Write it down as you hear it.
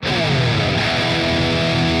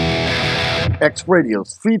X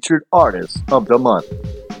Radio's featured artist of the month.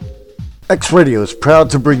 X Radio is proud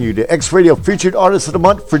to bring you the X Radio Featured Artist of the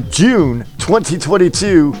Month for June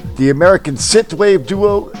 2022, the American synthwave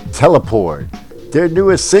duo Teleport. Their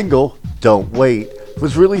newest single, Don't Wait,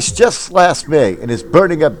 was released just last May and is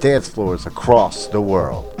burning up dance floors across the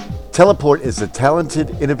world. Teleport is the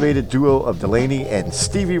talented, innovative duo of Delaney and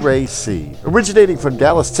Stevie Ray C. Originating from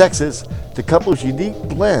Dallas, Texas, the couple's unique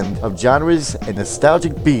blend of genres and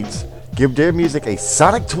nostalgic beats give their music a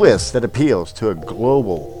sonic twist that appeals to a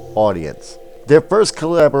global audience. Their first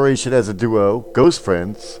collaboration as a duo, Ghost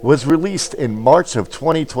Friends, was released in March of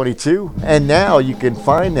 2022, and now you can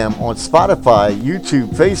find them on Spotify, YouTube,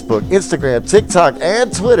 Facebook, Instagram, TikTok,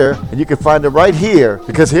 and Twitter, and you can find them right here,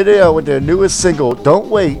 because here they are with their newest single, Don't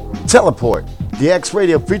Wait, Teleport, the X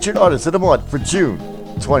Radio Featured Artist of the Month for June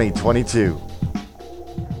 2022.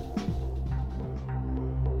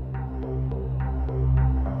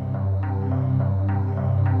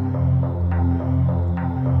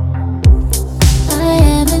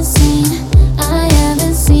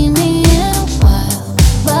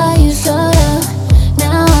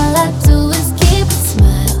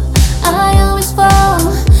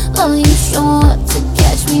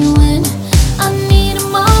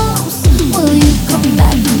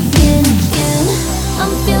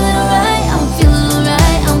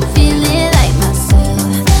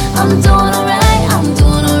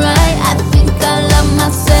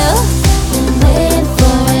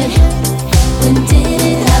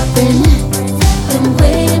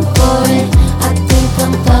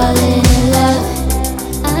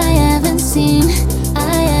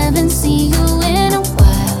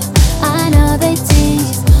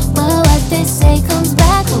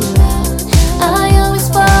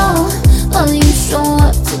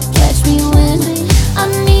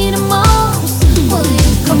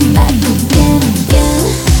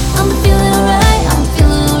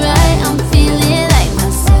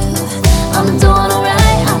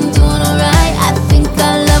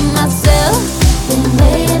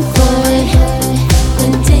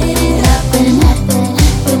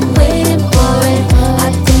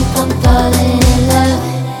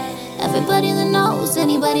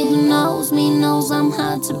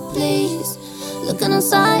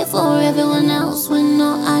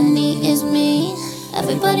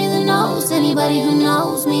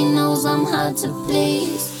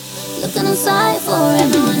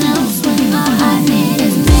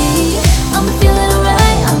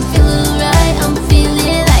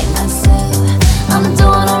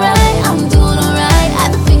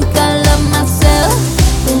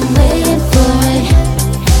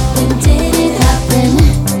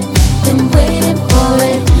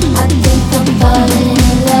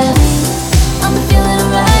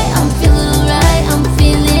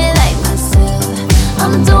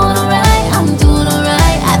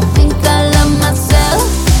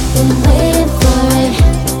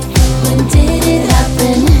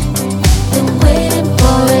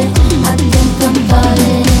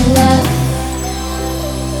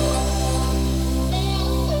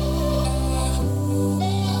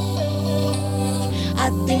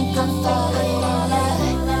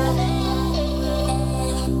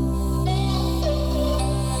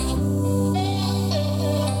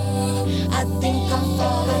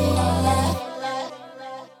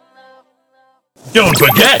 Don't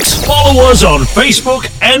forget, follow us on Facebook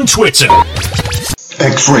and Twitter.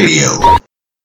 X Radio.